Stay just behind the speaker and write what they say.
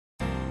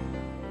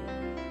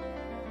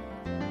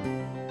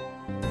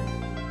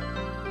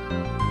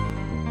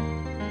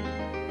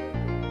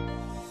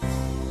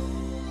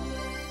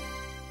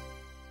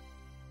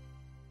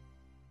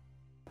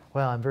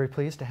Well, I'm very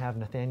pleased to have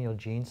Nathaniel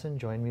Jeanson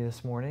join me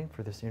this morning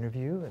for this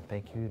interview.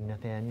 Thank you,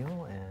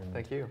 Nathaniel. And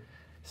thank you.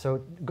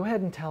 So go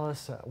ahead and tell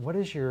us what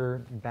is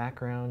your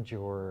background,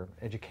 your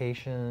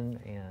education,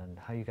 and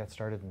how you got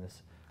started in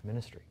this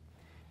ministry.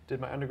 Did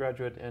my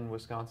undergraduate in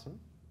Wisconsin,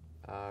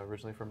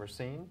 originally from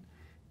Racine,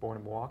 born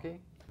in Milwaukee.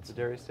 It's a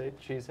dairy state,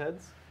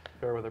 cheeseheads,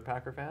 Fairweather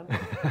Packer fan.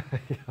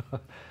 Yeah.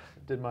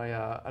 Did my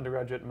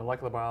undergraduate in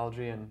molecular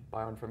biology and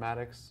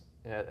bioinformatics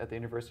at the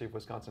University of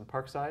Wisconsin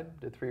Parkside.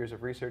 Did 3 years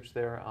of research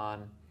there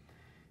on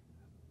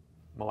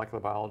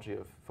molecular biology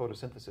of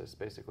photosynthesis,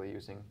 basically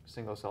using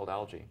single-celled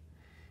algae.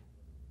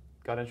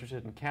 Got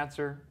interested in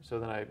cancer,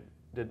 so then I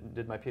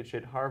did my PhD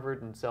at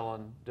Harvard in cell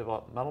and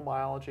developmental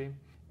biology,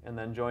 and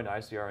then joined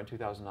ICR in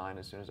 2009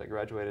 as soon as I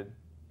graduated,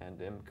 and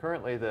am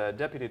currently the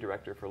Deputy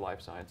Director for Life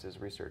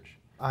Sciences Research.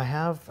 I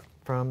have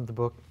from the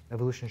book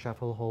Evolution Shot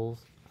Full of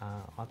Holes,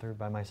 authored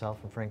by myself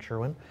and Frank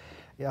Sherwin,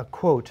 a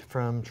quote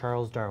from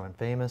Charles Darwin,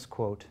 famous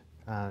quote,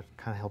 kind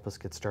of help us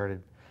get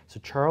started. So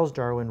Charles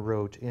Darwin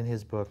wrote in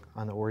his book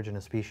On the Origin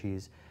of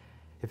Species,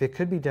 "If it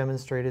could be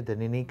demonstrated that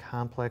any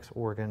complex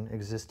organ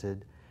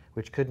existed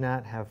which could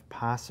not have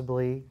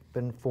possibly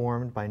been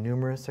formed by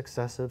numerous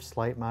successive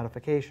slight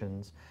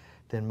modifications,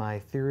 then my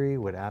theory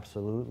would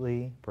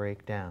absolutely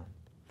break down."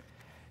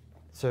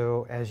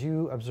 So as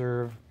you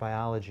observe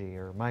biology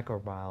or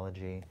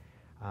microbiology,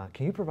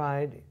 can you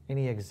provide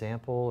any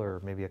example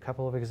or maybe a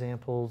couple of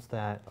examples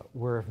that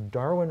where if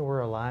Darwin were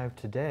alive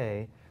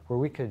today, where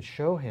we could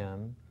show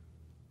him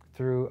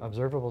through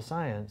observable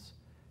science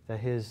that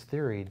his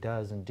theory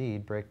does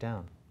indeed break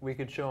down? We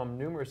could show him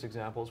numerous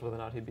examples. Whether or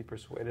not he'd be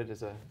persuaded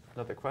is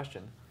another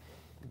question.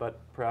 But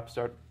perhaps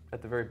start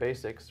at the very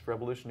basics. For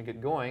evolution to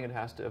get going, it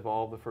has to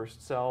evolve the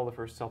first cell, the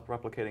first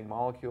self-replicating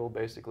molecule,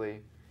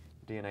 basically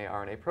DNA,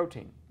 RNA,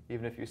 protein.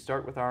 Even if you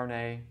start with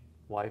RNA,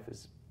 life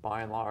is,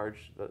 by and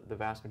large, the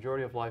vast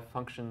majority of life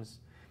functions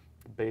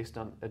based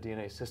on a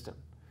DNA system.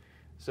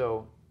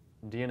 So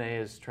DNA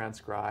is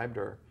transcribed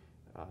or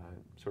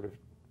sort of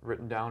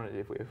written down,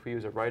 if we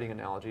use a writing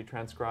analogy,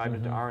 transcribed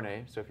into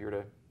RNA. So if you were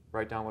to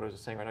write down what I was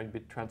saying right now, you'd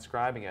be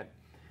transcribing it.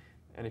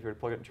 And if you were to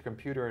plug it into your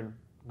computer and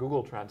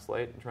Google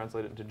Translate and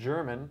translate it into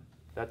German,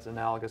 that's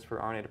analogous for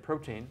RNA to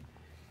protein.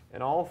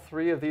 And all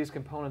 3 of these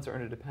components are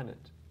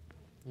interdependent.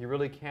 You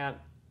really can't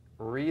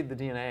read the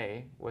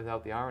DNA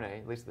without the RNA,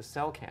 at least the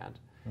cell can't.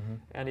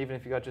 And even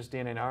if you got just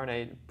DNA and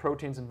RNA,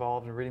 proteins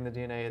involved in reading the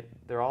DNA,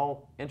 they're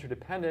all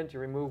interdependent. You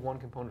remove one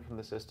component from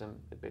the system,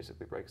 it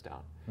basically breaks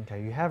down.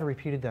 Okay, you have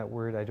repeated that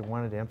word. I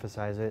wanted to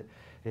emphasize it.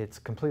 It's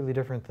completely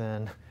different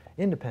than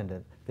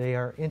independent. They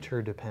are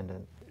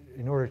interdependent.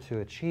 In order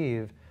to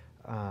achieve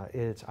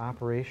its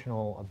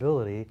operational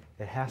ability,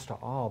 it has to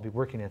all be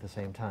working at the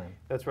same time.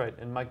 That's right.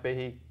 And Mike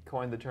Behe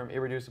coined the term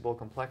irreducible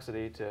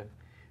complexity to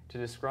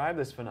describe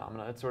this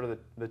phenomenon. It's sort of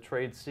the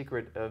trade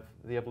secret of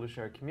the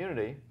evolutionary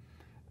community.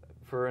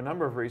 For a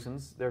number of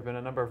reasons, there have been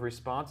a number of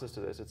responses to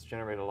this. It's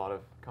generated a lot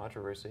of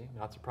controversy,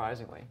 not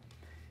surprisingly.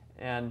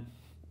 And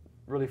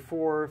really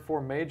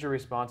four major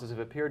responses have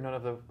appeared, none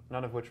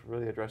of which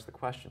really address the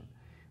question.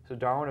 So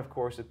Darwin, of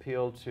course,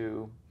 appealed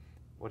to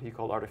what he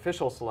called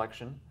artificial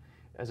selection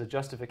as a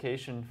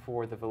justification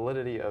for the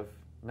validity of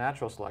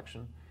natural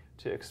selection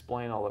to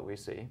explain all that we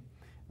see.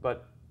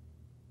 But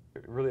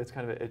really it's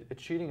kind of a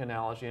cheating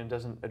analogy and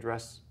doesn't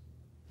address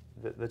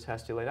the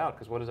test he laid out,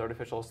 because what is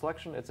artificial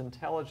selection? It's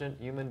intelligent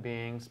human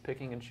beings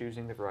picking and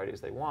choosing the varieties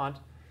they want.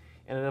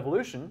 And in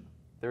evolution,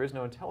 there is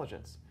no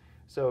intelligence.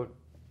 So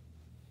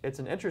it's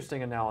an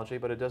interesting analogy,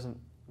 but it doesn't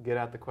get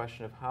at the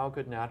question of how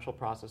could natural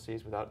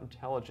processes without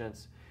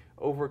intelligence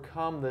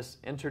overcome this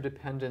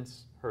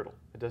interdependence hurdle.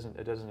 It doesn't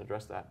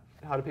address that.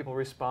 How do people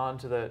respond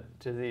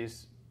to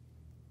these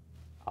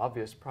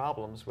obvious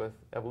problems with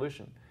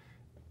evolution?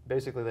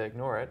 Basically, they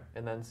ignore it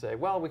and then say,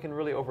 well, we can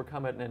really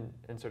overcome it,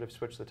 and sort of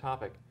switch the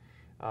topic.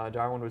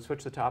 Darwin would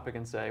switch the topic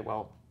and say,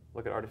 well,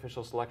 look at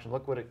artificial selection,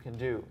 look what it can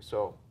do.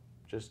 So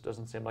just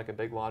doesn't seem like a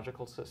big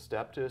logical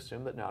step to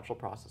assume that natural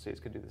processes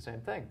could do the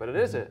same thing. But it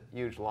is a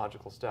huge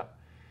logical step.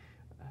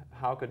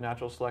 How could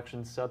natural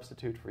selection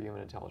substitute for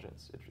human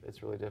intelligence?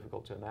 It's really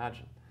difficult to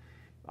imagine.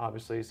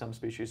 Obviously, some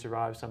species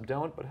survive, some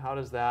don't, but how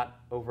does that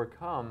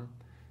overcome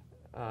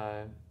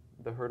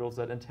the hurdles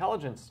that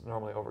intelligence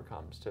normally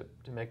overcomes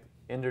to make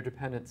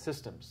interdependent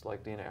systems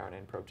like DNA, RNA,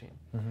 and protein?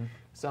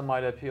 Some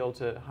might appeal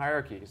to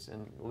hierarchies,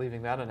 and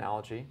leaving that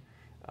analogy,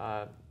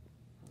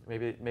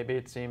 maybe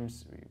it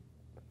seems,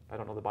 I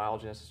don't know the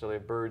biology necessarily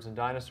of birds and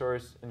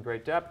dinosaurs in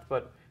great depth,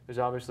 but there's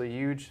obviously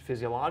huge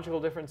physiological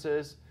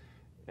differences.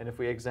 And if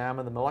we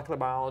examine the molecular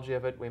biology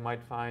of it, we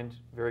might find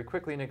very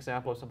quickly an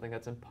example of something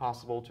that's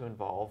impossible to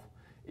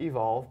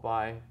evolve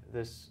by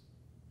this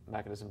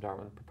mechanism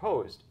Darwin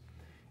proposed.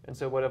 And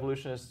so what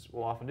evolutionists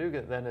will often do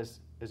then is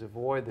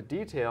avoid the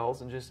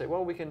details and just say,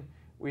 well,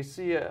 we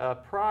see a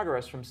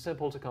progress from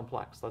simple to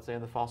complex, let's say in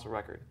the fossil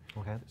record.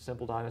 Okay.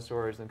 Simple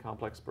dinosaurs and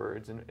complex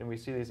birds, and we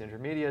see these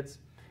intermediates.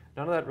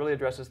 None of that really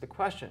addresses the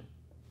question,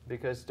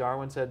 because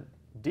Darwin said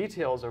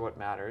details are what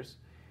matters.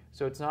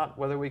 So it's not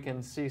whether we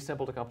can see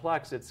simple to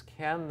complex, it's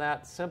can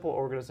that simple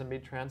organism be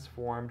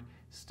transformed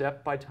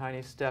step by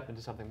tiny step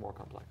into something more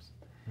complex.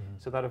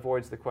 So that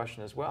avoids the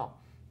question as well.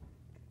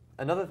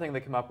 Another thing they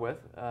come up with,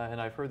 and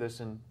I've heard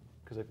this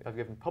because I've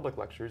given public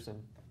lectures,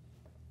 and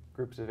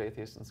groups of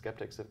atheists and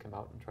skeptics have come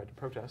out and tried to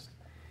protest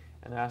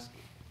and ask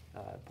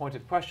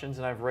pointed questions,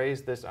 and I've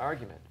raised this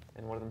argument.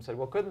 And one of them said,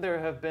 well, couldn't there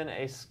have been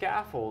a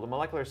scaffold, a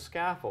molecular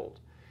scaffold,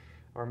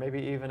 or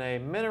maybe even a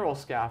mineral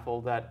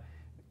scaffold that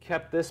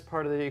kept this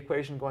part of the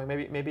equation going,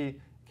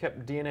 maybe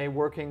kept DNA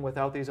working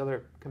without these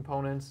other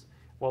components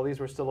while these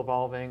were still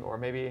evolving, or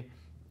maybe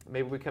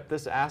we kept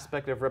this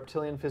aspect of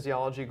reptilian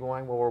physiology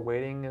going while we're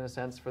waiting, in a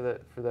sense, for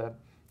the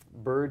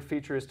bird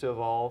features to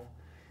evolve.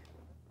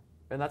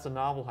 And that's a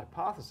novel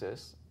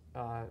hypothesis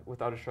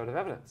without a shred of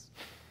evidence.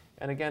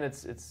 And again,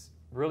 it's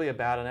really a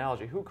bad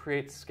analogy. Who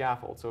creates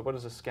scaffold? So what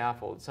is a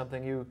scaffold? It's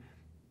something you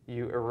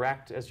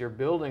erect as you're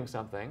building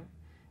something.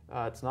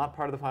 It's not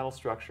part of the final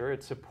structure.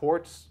 It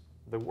supports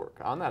the work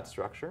on that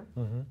structure.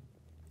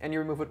 And you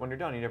remove it when you're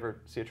done. You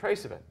never see a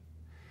trace of it.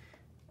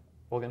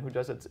 Well, again, who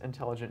does it? It's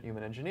intelligent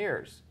human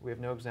engineers. We have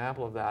no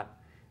example of that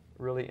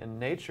really in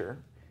nature.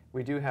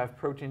 We do have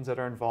proteins that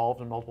are involved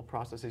in multiple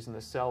processes in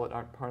the cell that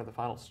aren't part of the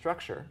final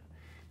structure.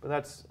 But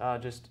that's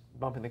just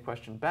bumping the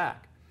question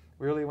back.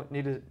 We really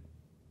need to,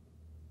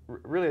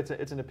 really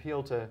it's an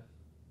appeal to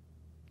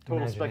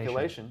total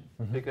speculation,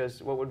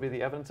 because what would be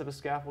the evidence of a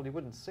scaffold? You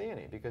wouldn't see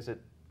any, because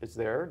it's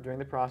there during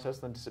the process,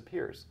 then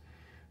disappears.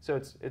 So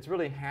it's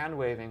really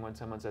hand-waving when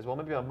someone says, well,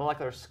 maybe a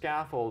molecular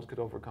scaffold could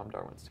overcome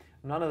Darwin's.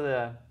 None of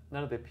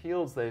the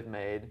appeals they've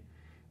made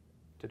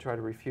to try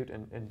to refute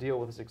and deal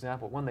with this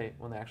example, when they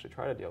actually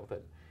try to deal with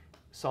it,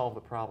 solve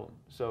the problem.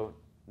 So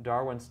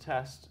Darwin's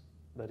test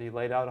that he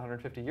laid out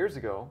 150 years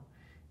ago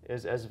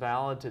is as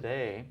valid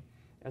today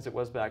as it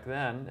was back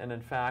then, and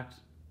in fact,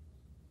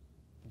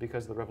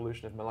 because of the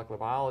revolution of molecular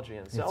biology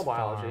and cell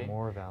biology, far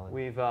more valid.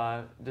 We've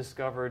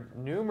discovered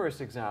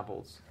numerous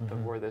examples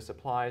of where this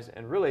applies,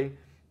 and really,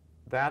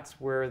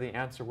 that's where the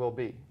answer will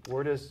be.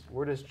 Where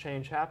does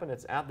change happen?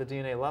 It's at the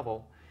DNA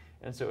level.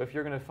 And so if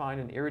you're going to find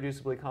an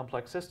irreducibly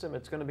complex system,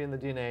 it's going to be in the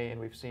DNA,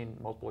 and we've seen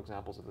multiple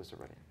examples of this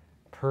already.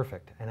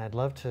 Perfect. And I'd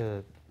love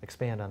to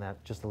expand on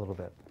that just a little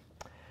bit.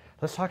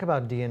 Let's talk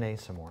about DNA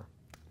some more.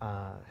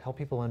 Help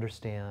people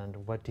understand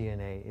what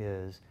DNA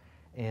is,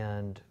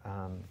 and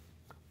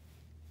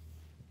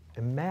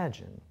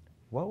imagine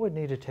what would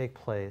need to take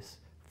place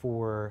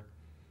for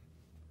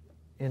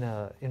in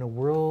a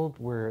world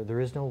where there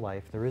is no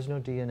life, there is no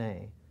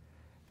DNA,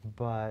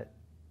 but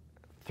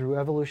through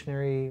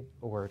evolutionary,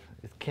 or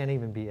it can't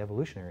even be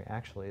evolutionary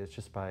actually, it's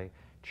just by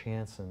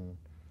chance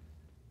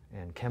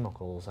and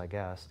chemicals, I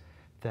guess,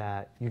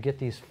 that you get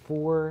these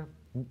 4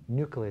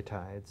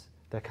 nucleotides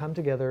that come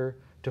together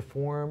to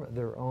form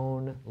their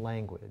own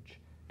language,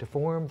 to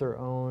form their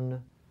own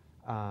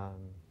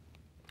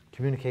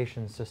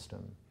communication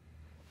system.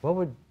 What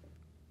would,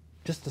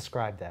 just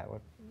describe that?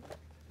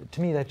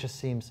 To me, that just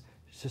seems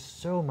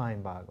just so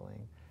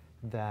mind-boggling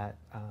that,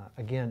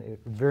 again, it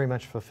very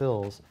much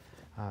fulfills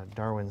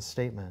Darwin's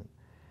statement.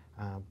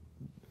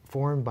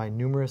 Formed by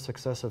numerous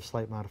successive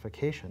slight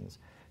modifications.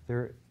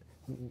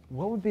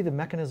 What would be the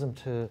mechanism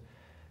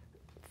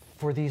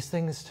for these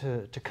things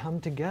to come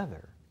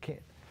together?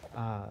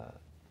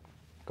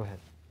 Go ahead.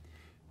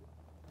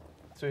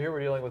 So here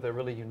we're dealing with a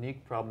really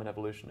unique problem in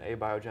evolution,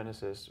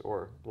 abiogenesis,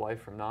 or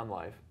life from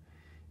non-life.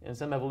 And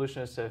some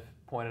evolutionists have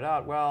pointed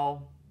out,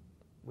 well,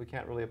 we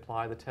can't really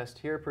apply the test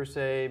here per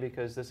se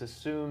because this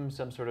assumes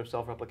some sort of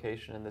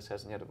self-replication and this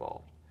hasn't yet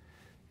evolved.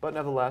 But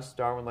nevertheless,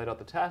 Darwin laid out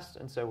the test,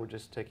 and so we're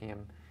just taking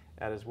him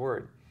at his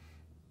word.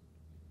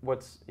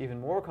 What's even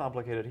more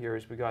complicated here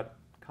is we got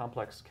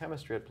complex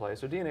chemistry at play.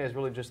 So DNA is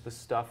really just the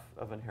stuff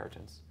of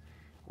inheritance.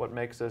 What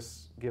gives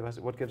us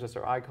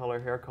our eye color,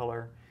 hair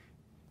color,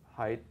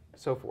 height,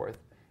 so forth.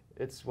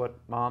 It's what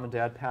mom and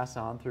dad pass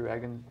on through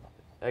egg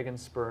and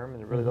sperm,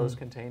 and really those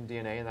contain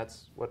DNA, and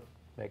that's what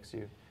makes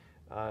you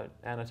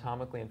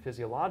anatomically and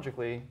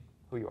physiologically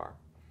who you are.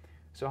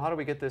 So how do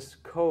we get this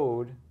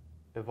code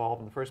evolved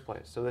in the first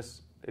place? So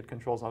it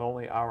controls not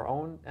only our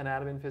own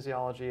anatomy and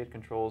physiology, it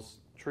controls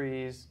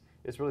trees.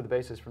 It's really the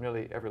basis for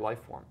nearly every life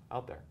form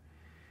out there.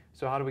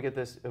 So how do we get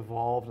this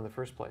evolved in the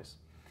first place?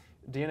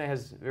 DNA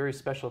has very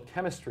special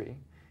chemistry.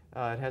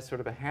 It has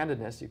sort of a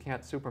handedness. You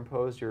can't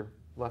superimpose your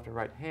left and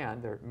right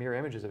hand. They're mirror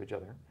images of each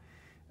other.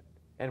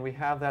 And we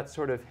have that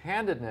sort of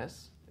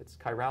handedness, it's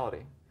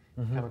chirality,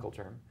 chemical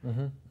term,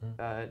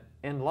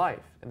 in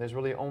life. And there's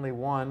really only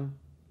one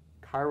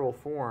chiral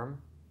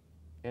form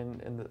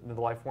in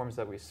the life forms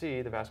that we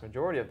see, the vast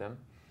majority of them.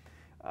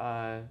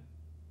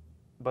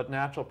 But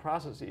natural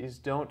processes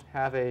don't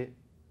have a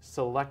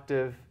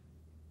selective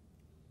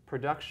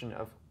production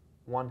of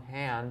one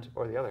hand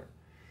or the other.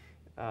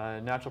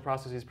 Natural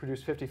processes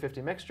produce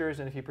 50-50 mixtures,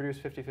 and if you produce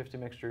 50-50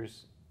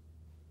 mixtures,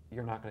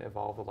 you're not going to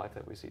evolve the life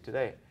that we see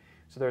today.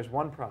 So there's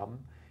one problem.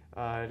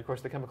 Of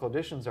course, the chemical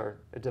additions are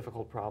a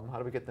difficult problem. How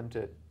do we get them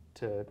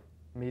to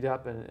meet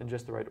up in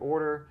just the right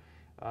order?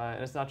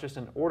 And it's not just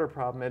an order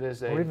problem, it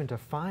is or even to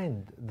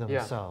find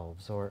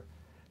themselves, or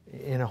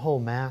in a whole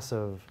mass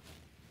of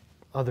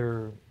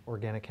other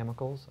organic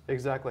chemicals.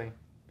 Exactly.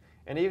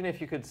 And even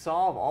if you could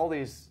solve all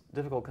these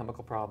difficult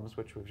chemical problems,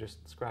 which we've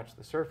just scratched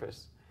the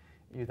surface,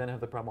 you then have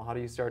the problem, how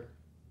do you start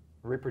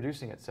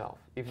reproducing itself?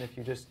 Even if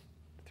you just,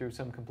 through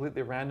some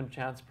completely random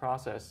chance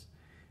process,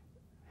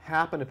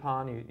 happened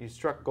upon, you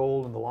struck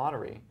gold in the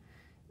lottery,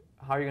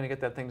 how are you going to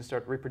get that thing to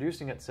start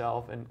reproducing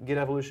itself and get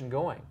evolution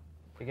going?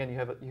 Again,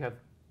 you have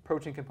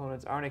protein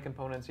components, RNA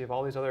components, you have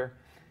all these other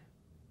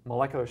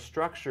molecular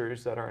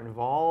structures that are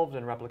involved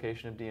in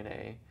replication of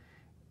DNA.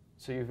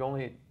 So you've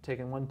only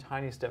taken one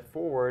tiny step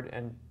forward,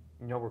 and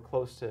you know we're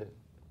close to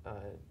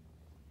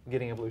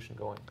getting evolution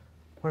going.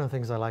 One of the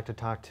things I like to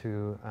talk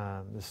to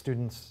the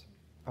students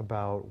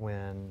about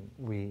when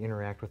we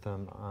interact with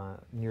them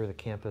near the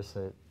campus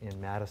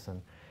in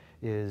Madison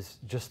is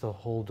just the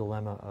whole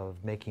dilemma of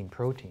making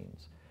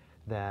proteins,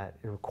 that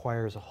it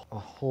requires a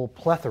whole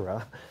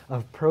plethora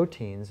of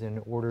proteins in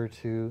order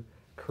to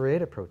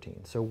create a protein.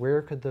 So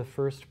where could the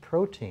first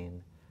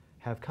protein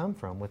have come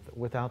from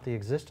without the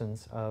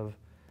existence of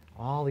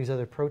all these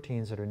other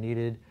proteins that are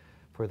needed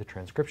for the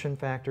transcription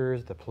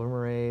factors, the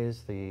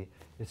polymerase,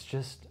 it's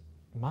just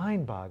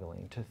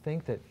mind-boggling to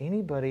think that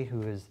anybody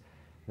who is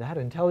that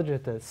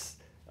intelligent, that's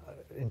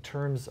in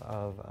terms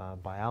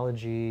of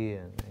biology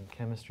and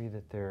chemistry,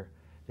 that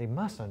they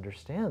must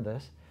understand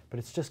this, but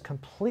it's just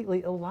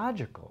completely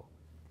illogical.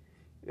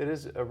 It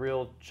is a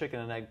real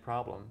chicken and egg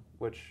problem,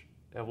 which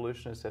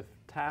evolutionists have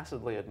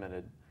tacitly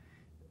admitted,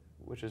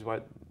 which is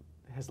what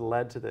has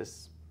led to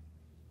this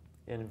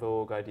in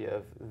vogue idea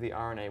of the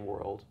RNA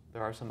world.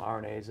 There are some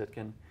RNAs that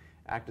can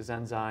act as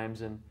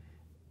enzymes and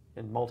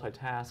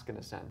multitask in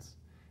a sense,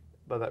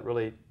 but that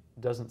really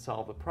doesn't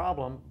solve the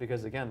problem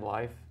because, again,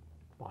 life,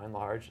 by and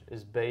large,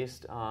 is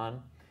based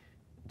on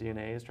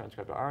DNAs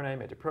transcribed to RNA,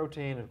 made to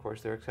protein. And of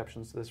course, there are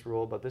exceptions to this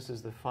rule, but this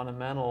is the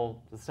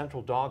fundamental, the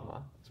central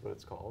dogma, is what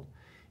it's called,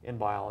 in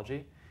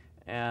biology.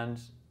 And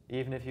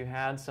even if you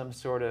had some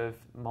sort of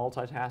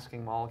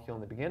multitasking molecule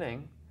in the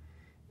beginning,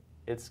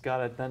 it's got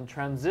to then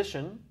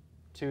transition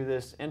to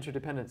this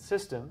interdependent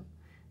system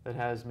that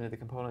has many of the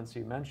components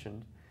you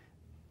mentioned,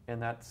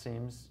 and that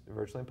seems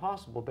virtually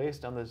impossible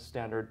based on the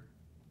standard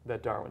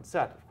that Darwin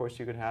set. Of course,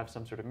 you could have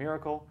some sort of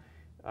miracle.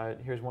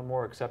 Here's one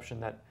more exception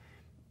that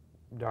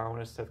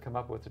Darwinists have come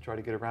up with to try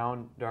to get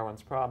around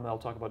Darwin's problem. They'll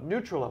talk about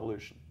neutral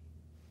evolution.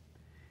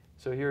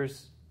 So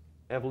here's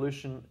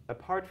evolution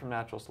apart from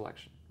natural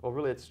selection. Well,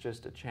 really, it's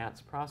just a chance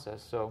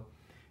process. So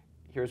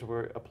here's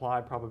where we apply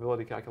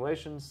probability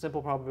calculations,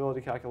 simple probability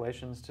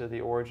calculations to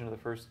the origin of the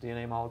first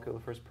DNA molecule, the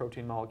first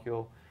protein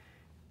molecule,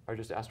 are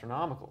just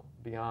astronomical,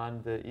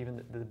 beyond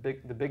even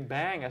the Big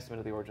Bang estimate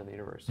of the origin of the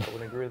universe. I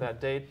wouldn't agree with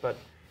that date, but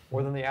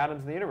more than the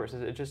atoms in the universe.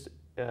 It's just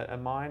a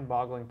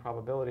mind-boggling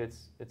probability.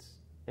 It's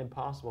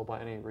impossible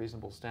by any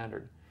reasonable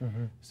standard.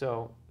 Mm-hmm.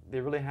 So they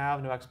really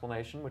have no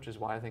explanation, which is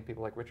why I think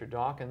people like Richard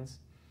Dawkins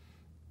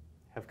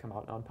have come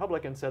out on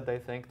public and said they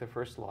think the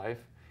first life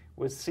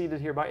was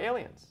seeded here by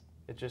aliens.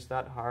 It's just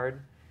that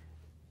hard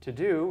to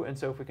do, and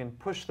so if we can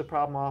push the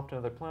problem off to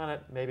another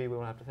planet, maybe we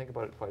won't have to think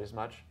about it quite as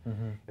much.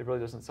 Mm-hmm. It really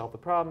doesn't solve the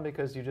problem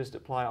because you just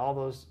apply all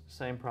those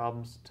same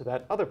problems to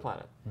that other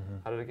planet. Mm-hmm.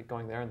 How did it get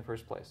going there in the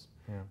first place?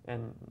 Yeah.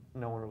 And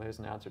no one really has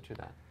an answer to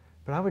that.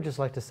 But I would just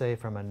like to say,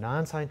 from a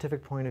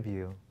non-scientific point of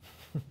view,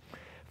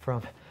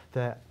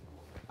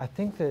 I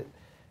think that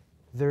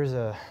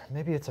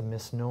maybe it's a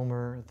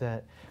misnomer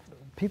that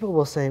people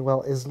will say,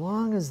 well, as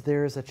long as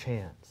there's a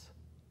chance,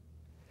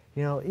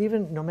 you know,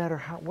 even no matter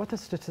what the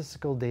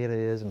statistical data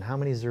is and how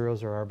many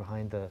zeros there are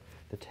behind the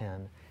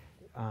 10,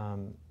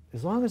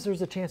 as long as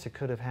there's a chance it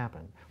could have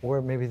happened,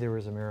 or maybe there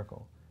was a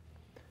miracle.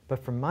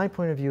 But from my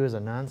point of view as a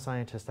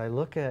non-scientist, I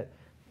look at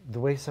the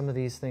way some of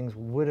these things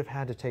would have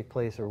had to take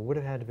place or would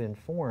have had to been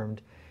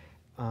formed,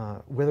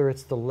 whether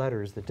it's the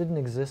letters that didn't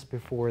exist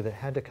before that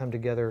had to come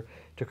together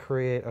to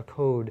create a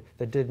code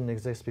that didn't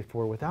exist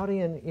before without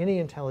any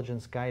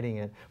intelligence guiding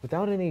it,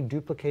 without any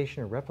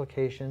duplication or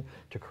replication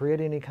to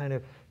create any kind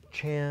of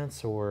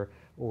chance or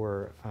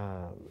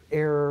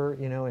error,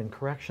 you know, and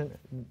correction.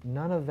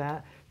 None of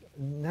that.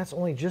 That's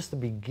only just the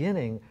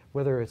beginning,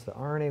 whether it's the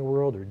RNA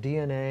world or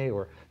DNA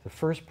or the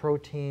first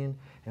protein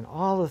and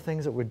all the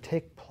things that would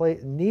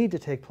need to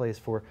take place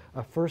for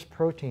a first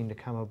protein to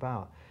come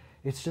about.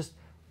 It's just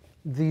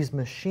these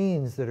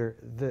machines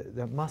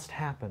that must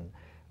happen.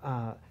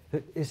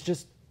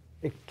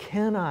 It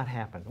cannot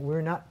happen.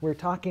 We're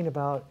talking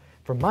about,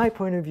 from my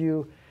point of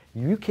view,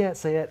 you can't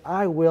say it,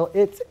 I will,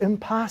 it's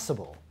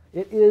impossible.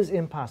 It is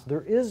impossible.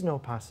 There is no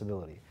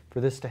possibility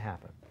for this to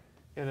happen.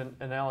 And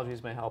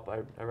analogies may help.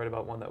 I read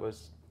about one that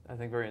was, I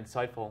think, very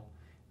insightful.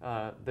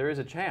 There is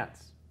a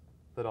chance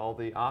that all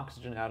the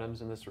oxygen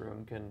atoms in this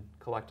room can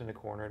collect in a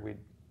corner and we'd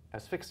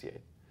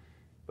asphyxiate.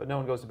 But no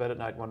one goes to bed at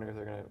night wondering if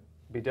they're going to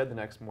be dead the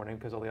next morning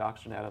because all the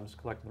oxygen atoms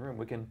collect in the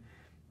room.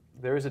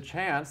 There is a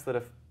chance that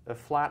a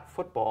flat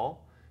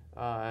football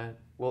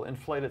will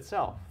inflate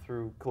itself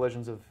through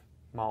collisions of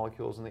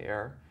molecules in the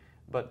air.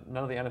 But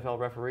none of the NFL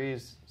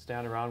referees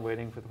stand around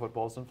waiting for the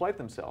footballs to inflate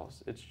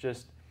themselves. It's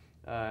just,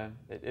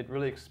 it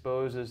really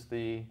exposes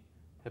the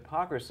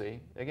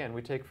hypocrisy. Again,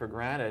 we take for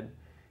granted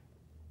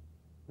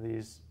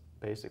these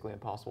basically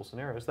impossible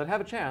scenarios that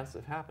have a chance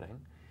of happening.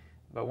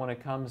 But when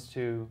it comes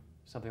to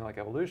something like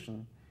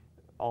evolution,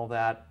 all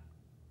that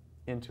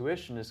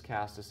intuition is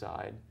cast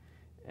aside,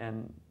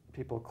 and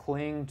people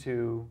cling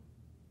to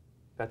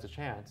that's a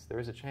chance. There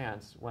is a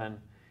chance when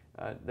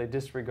they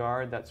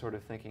disregard that sort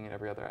of thinking in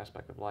every other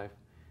aspect of life.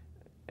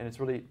 And it's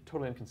really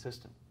totally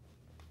inconsistent.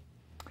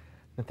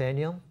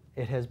 Nathaniel,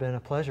 it has been a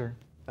pleasure.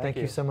 Thank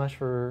you you so much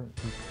for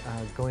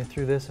going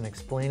through this and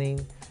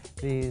explaining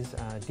these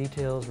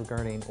details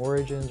regarding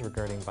origins,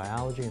 regarding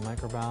biology and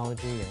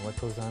microbiology and what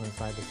goes on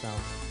inside the cell.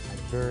 I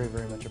very,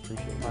 very much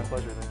appreciate it. My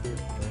pleasure. Thank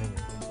you.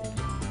 Joining me.